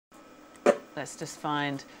let's just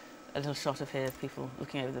find a little shot of here of people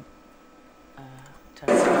looking over the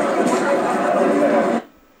terrace.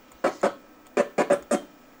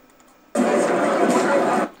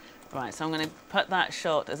 Right, so I'm going to put that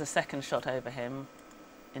shot as a second shot over him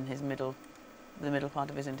in his the middle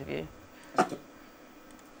part of his interview. It's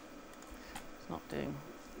not doing...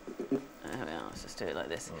 There we are, let's just do it like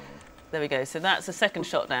this. There we go, so that's the second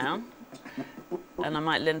shot down. And I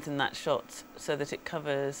might lengthen that shot so that it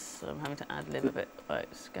covers... So I'm having to ad-lib a bit. Right,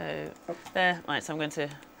 let's go there. Right, so I'm going to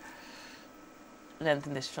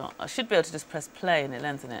lengthen this shot. I should be able to just press play and it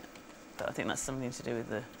lengthen it. But I think that's something to do with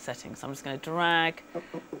the settings. So I'm just going to drag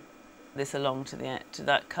this along to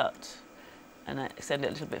that cut and extend it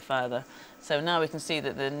a little bit further. So now we can see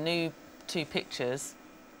that the new two pictures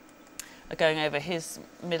are going over his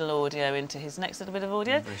middle audio into his next little bit of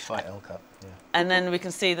audio. Very slight L cut, yeah. And then we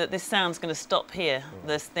can see that this sound's going to stop here.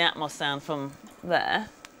 There's the Atmos sound from there.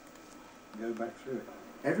 Go back through it.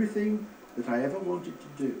 Everything that I ever wanted to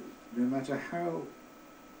do, no matter how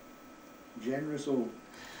generous or...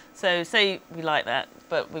 So say we like that,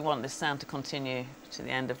 but we want this sound to continue to the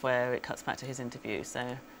end of where it cuts back to his interview.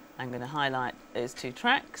 So I'm going to highlight those two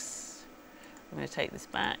tracks. I'm going to take this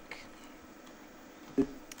back.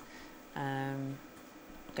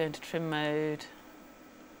 Go into trim mode.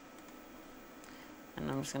 And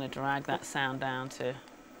I'm just going to drag that sound down to...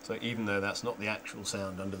 So even though that's not the actual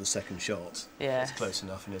sound under the second shot, it's close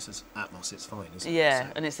enough and it's Atmos, it's fine, isn't it? Yeah,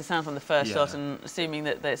 so, and it's the sound from the first shot, and assuming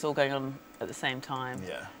that it's all going on at the same time.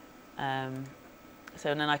 Yeah.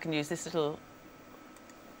 So and then I can use this little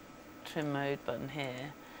trim mode button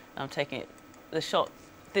here. And I'm taking it, this shot,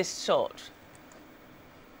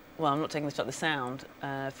 well, I'm not taking the shot, the sound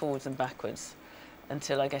forwards and backwards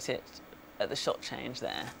until I get it at the shot change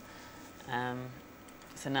there.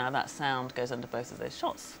 So now that sound goes under both of those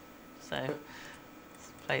shots. So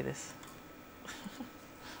let's play this.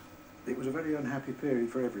 It was a very unhappy period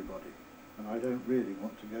for everybody, and I don't really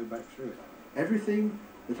want to go back through it. Everything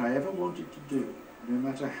that I ever wanted to do, no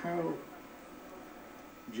matter how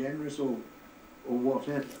generous or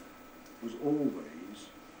whatever, was always...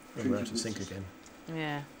 We're out of sync again.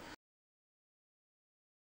 Yeah.